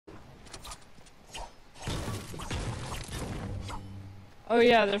Oh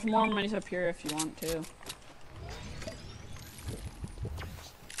yeah, there's more minis up here if you want to.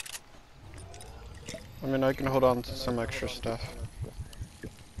 I mean, I can hold on to some extra stuff.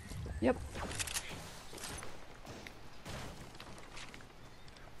 Yep.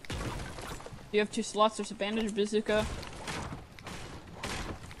 You have 2 slots, there's a bandage bazooka.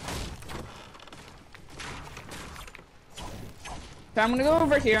 Okay, I'm gonna go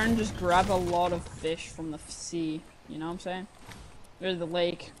over here and just grab a lot of fish from the sea. You know what I'm saying? Or the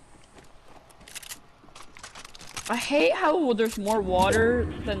lake. I hate how there's more water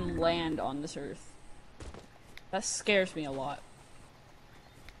than land on this earth. That scares me a lot.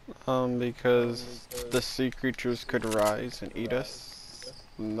 Because the sea creatures could rise and eat us,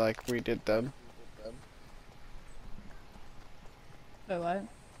 like we did them. Oh, what?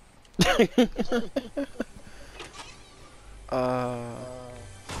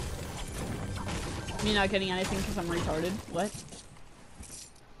 Me not getting anything because I'm retarded. What?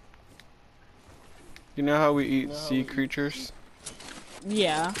 You know how we eat sea creatures?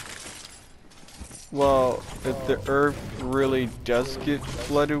 Yeah. Well, if the earth really does get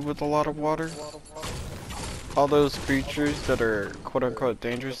flooded with a lot of water, all those creatures that are quote-unquote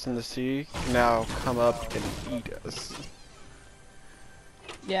dangerous in the sea now come up and eat us.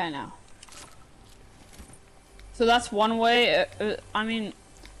 Yeah, I know. So that's one way. I mean,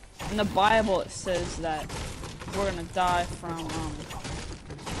 in the Bible it says that we're gonna die from,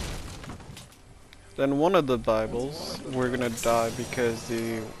 Then one of the Bibles, we're gonna die because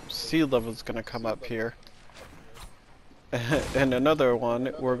the sea level's gonna come up here. And another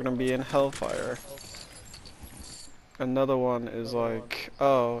one, we're gonna be in hellfire. Another one is like,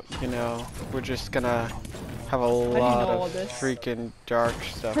 oh, you know, we're just gonna have a lot of freaking dark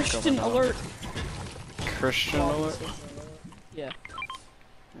stuff Christian going on. alert. Christian alert? Yeah.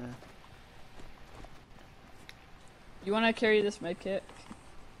 You wanna carry this med kit?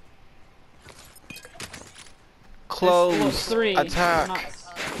 Close! 3. Attack!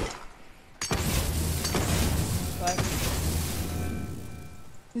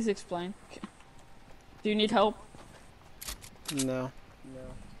 Please explain. Do you need help? No.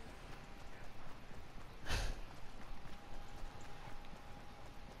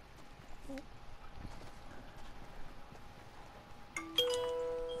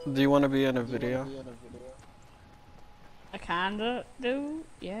 Do you want to be in a video? I kinda do,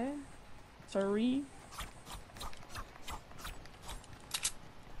 yeah. Sorry.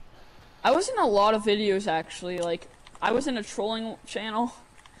 I was in a lot of videos actually, like, I was in a trolling channel.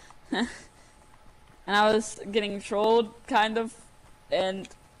 And I was getting trolled, kind of, and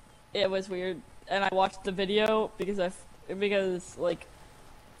it was weird. And I watched the video because like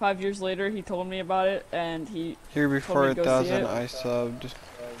 5 years later he told me about it, and he here before told me to go see 1,000 it. I subbed.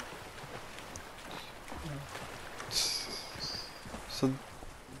 So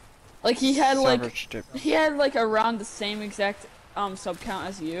like he had like dip. around the same exact sub count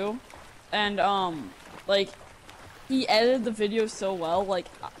as you, and like he edited the video so well. Like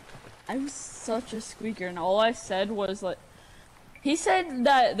I was such a squeaker, and all I said was like, he said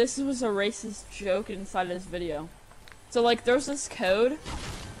that this was a racist joke inside his video. So like there's this code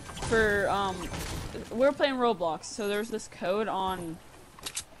for we were playing Roblox, so there's this code on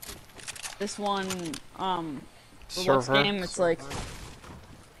this one Roblox game. It's like,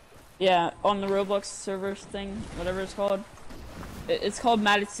 yeah, on the Roblox servers thing, whatever it's called. It's called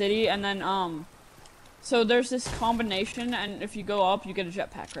Mad City, and then so there's this combination, and if you go up, you get a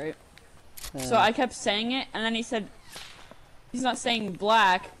jetpack, right? So I kept saying it, and then he said he's not saying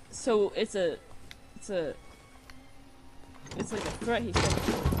black, so it's like a threat. He said,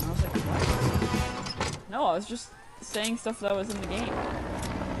 and I was like, what? No, I was just saying stuff that was in the game.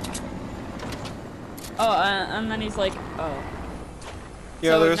 Oh, and then he's like, oh.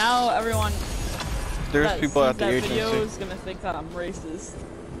 Yeah, so now everyone there's people at the that agency. video is gonna think that I'm racist.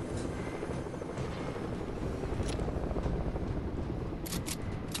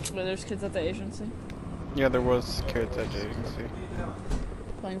 But there's kids at the agency. Yeah, there was kids at the agency.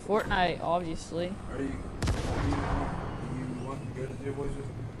 Playing Fortnite, obviously. Are you want to go to the voices?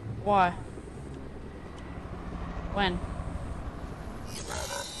 Why? When?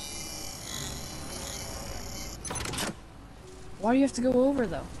 Why do you have to go over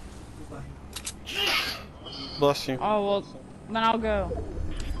though? Bless you. Oh well, then I'll go.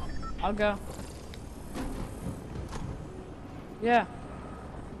 I'll go. Yeah.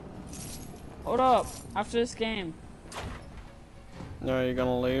 Hold up. After this game. No, are you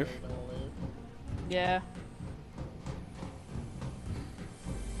gonna leave? Yeah.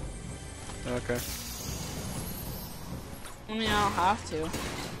 Okay. I mean, I don't have to.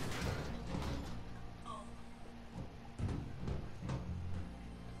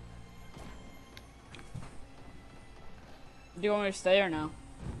 Do you want me to stay or no?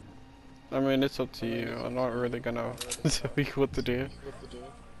 I mean, it's up to you. I'm not really gonna tell you what to do.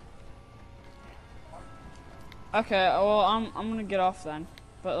 Okay, well I'm gonna get off then.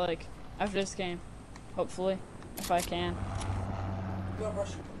 But like after this game. Hopefully. If I can.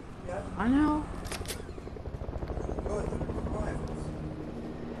 I know.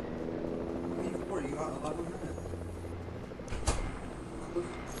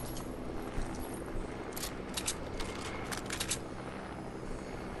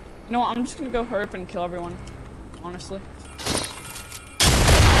 You know what, I'm just gonna go hurry up and kill everyone. Honestly.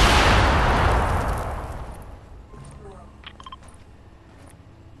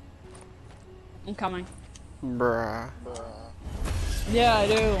 I'm coming. Bruh. Yeah, I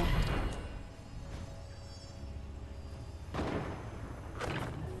do.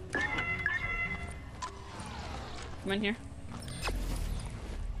 Come in here.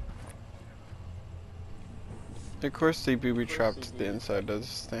 Of course they booby trapped to the inside of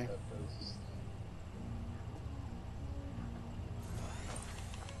this thing.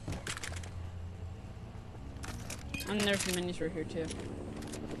 And there's some minis right here too.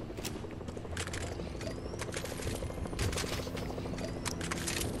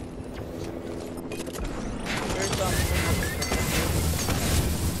 There's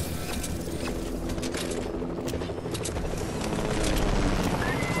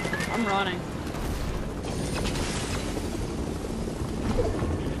I'm running.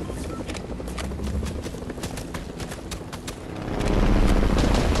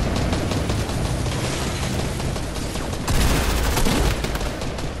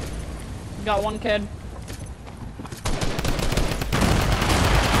 Got one kid.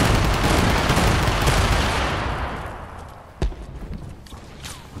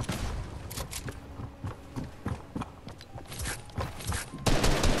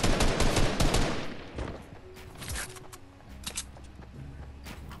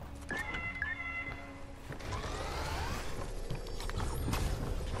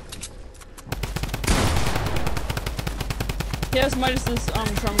 He has Midas's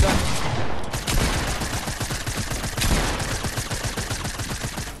drum gun.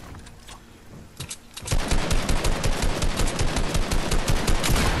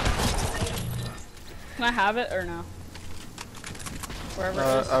 Can I have it or no? Wherever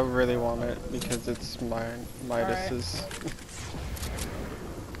it is. I really want it because it's mine. Midas's. Right.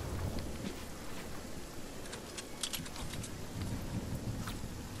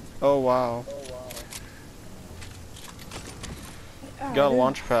 Oh wow. You got a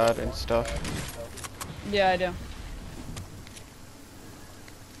launch pad and stuff. Yeah, I do.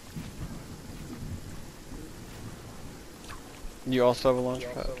 You also have a launch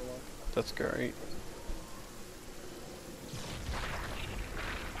pad. That's great.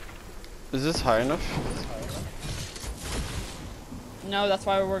 Is this high enough? No, that's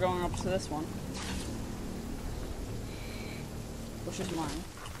why we're going up to this one. Which is mine,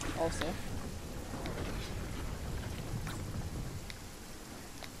 also.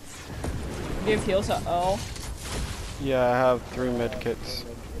 Do you have heals at all? Yeah, I have 3 medkits.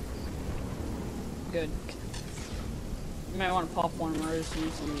 Good. You might want to pop one or just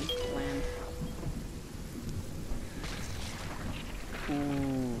use the land.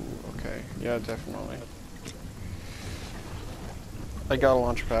 Ooh, okay. Yeah, definitely. I got a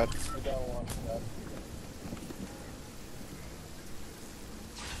launch pad.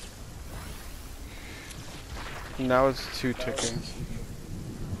 Now it's 2 ticking.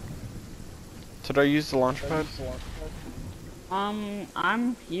 Did I use the launch pad?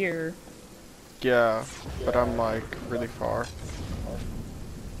 I'm here. Yeah, but I'm like really far.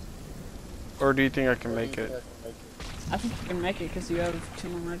 Or do you think I can make it? I think you can make it because you have 2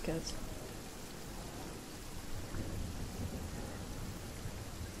 more medkits.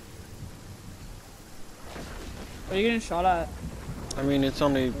 What are you getting shot at? I mean, it's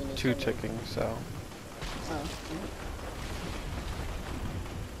only 2 ticking, so. Oh.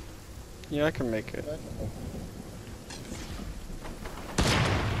 Yeah, I can make it.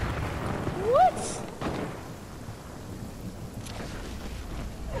 What?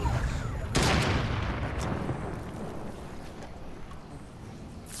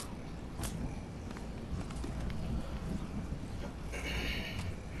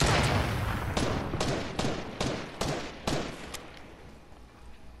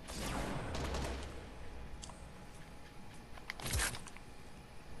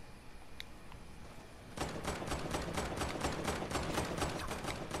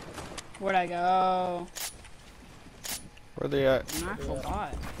 Where'd I go? Where they at? An actual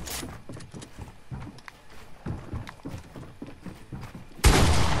bot.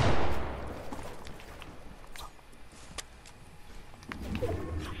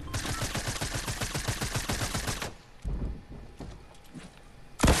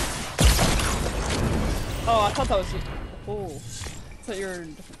 Oh, I thought that was you. Oh, I thought you were a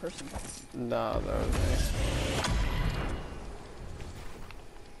different person. Nah, that was me.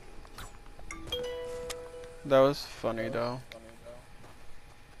 That was funny though.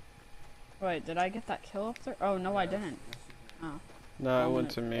 Wait, did I get that kill up there? Oh, no, I didn't. Oh. No, I'm it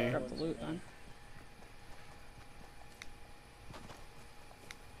went gonna to me. grab the loot then.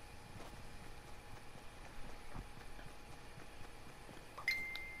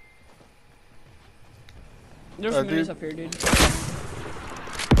 There's minis up here, dude.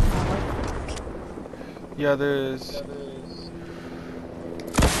 Yeah, there's.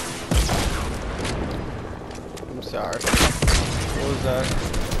 I'm sorry. What was that?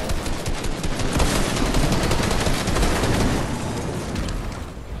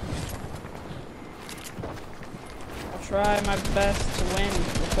 I'll try my best to win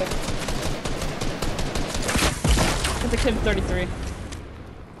real quick. Hit the kid 33.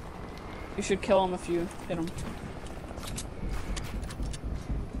 You should kill him if you hit him.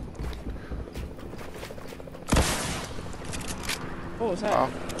 What was that? Wow.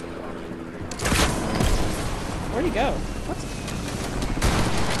 Where'd he go? What?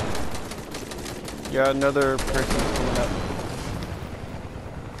 Yeah, another person coming up.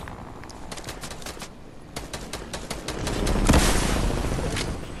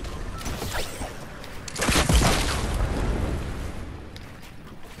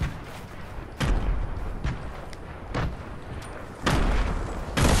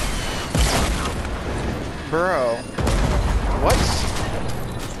 Bro. What?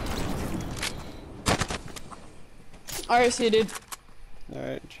 Alright, see you, dude.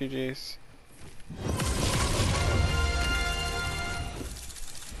 Alright, GG's.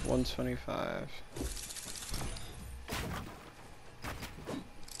 125.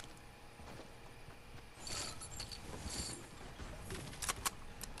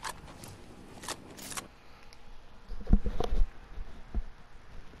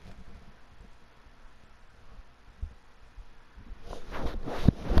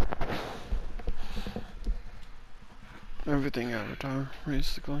 Everything Avatar,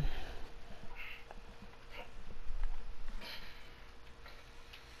 basically.